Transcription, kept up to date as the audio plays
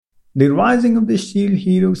The Rising of the Shield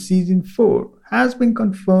Hero Season 4 has been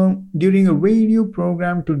confirmed during a radio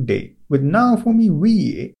program today, with Naofumi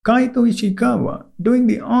VA Kaito Ishikawa doing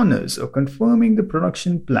the honors of confirming the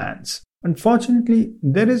production plans. Unfortunately,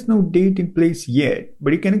 there is no date in place yet,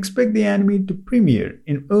 but you can expect the anime to premiere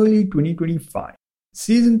in early 2025.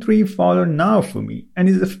 Season 3 followed Naofumi and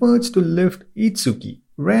his efforts to lift Itsuki,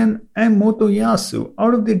 Ren, and Motoyasu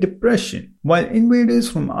out of their depression, while invaders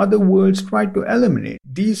from other worlds tried to eliminate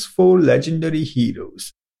these 4 legendary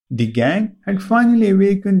heroes. The gang had finally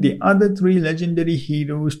awakened the other 3 legendary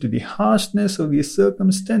heroes to the harshness of their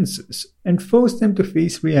circumstances and forced them to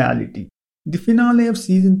face reality. The finale of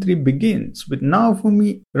Season 3 begins with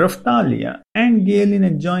Naofumi, Raphtalia, and Galen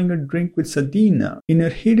enjoying a drink with Sadina in her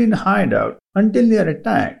hidden hideout until they are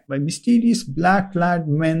attacked by mysterious black-clad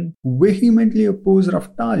men who vehemently oppose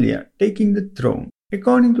Raphtalia taking the throne.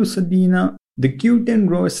 According to Sadina, the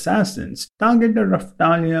Q10-Rho assassins targeted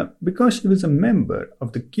Raphtalia because she was a member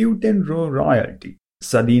of the Q10-Rho royalty.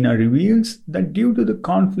 Sadina reveals that due to the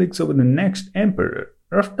conflicts over the next emperor,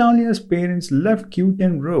 Raphtalia's parents left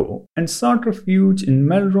Q10-Rho and sought refuge in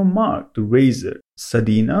Melromark to raise her.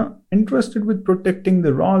 Sadina, entrusted with protecting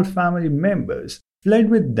the royal family members, fled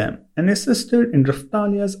with them and assisted in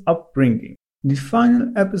Raphtalia's upbringing. The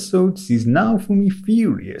final episode sees Naofumi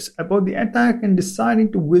furious about the attack and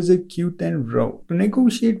deciding to visit Q10-Rho to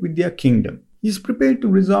negotiate with their kingdom. He is prepared to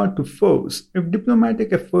resort to force if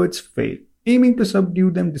diplomatic efforts fail, aiming to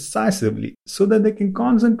subdue them decisively so that they can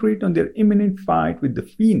concentrate on their imminent fight with the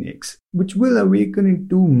Phoenix, which will awaken in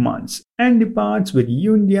 2 months, and departs with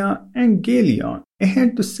Yundia and Galeon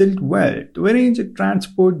ahead to Siltwell to arrange a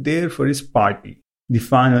transport there for his party. The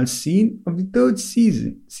final scene of the 3rd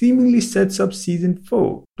season seemingly sets up Season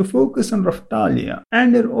 4 to focus on Raphtalia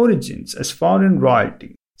and her origins as foreign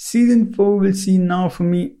royalty. Season 4 will see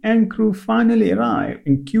Naofumi and crew finally arrive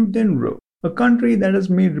in Q10-Rho, a country that has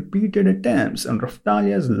made repeated attempts on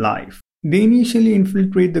Raphtalia's life. They initially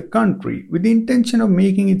infiltrate the country with the intention of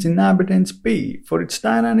making its inhabitants pay for its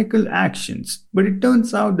tyrannical actions, but it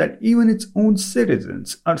turns out that even its own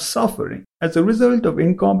citizens are suffering as a result of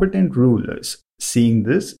incompetent rulers. Seeing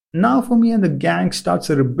this, Naofumi and the gang starts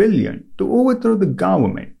a rebellion to overthrow the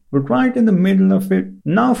government, but right in the middle of it,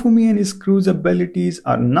 Naofumi and his crew's abilities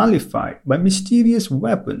are nullified by mysterious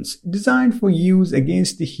weapons designed for use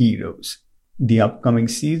against the heroes. The upcoming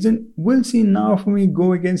season will see Naofumi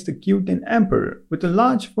go against the Q10 Emperor with a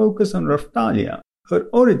large focus on Raphtalia, her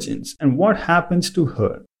origins, and what happens to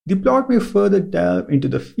her. The plot may further delve into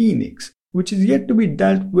the Phoenix, which is yet to be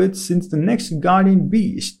dealt with since the next Guardian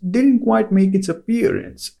Beast didn't quite make its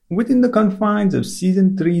appearance within the confines of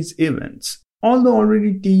Season 3's events. Although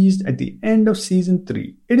already teased at the end of Season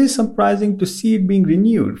 3, it is surprising to see it being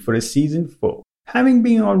renewed for a Season 4. Having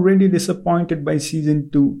been already disappointed by Season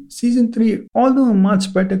 2, Season 3, although a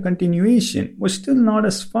much better continuation, was still not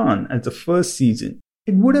as fun as the first season.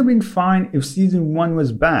 It would have been fine if Season 1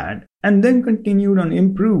 was bad and then continued on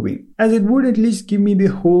improving, as it would at least give me the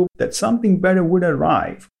hope that something better would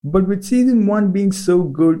arrive. But with Season 1 being so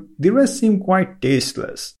good, the rest seemed quite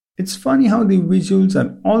tasteless. It's funny how the visuals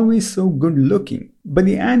are always so good looking, but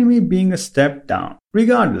the anime being a step down.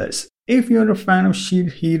 Regardless, if you're a fan of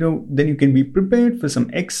Shield Hero, then you can be prepared for some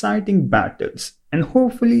exciting battles and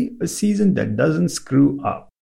hopefully a season that doesn't screw up.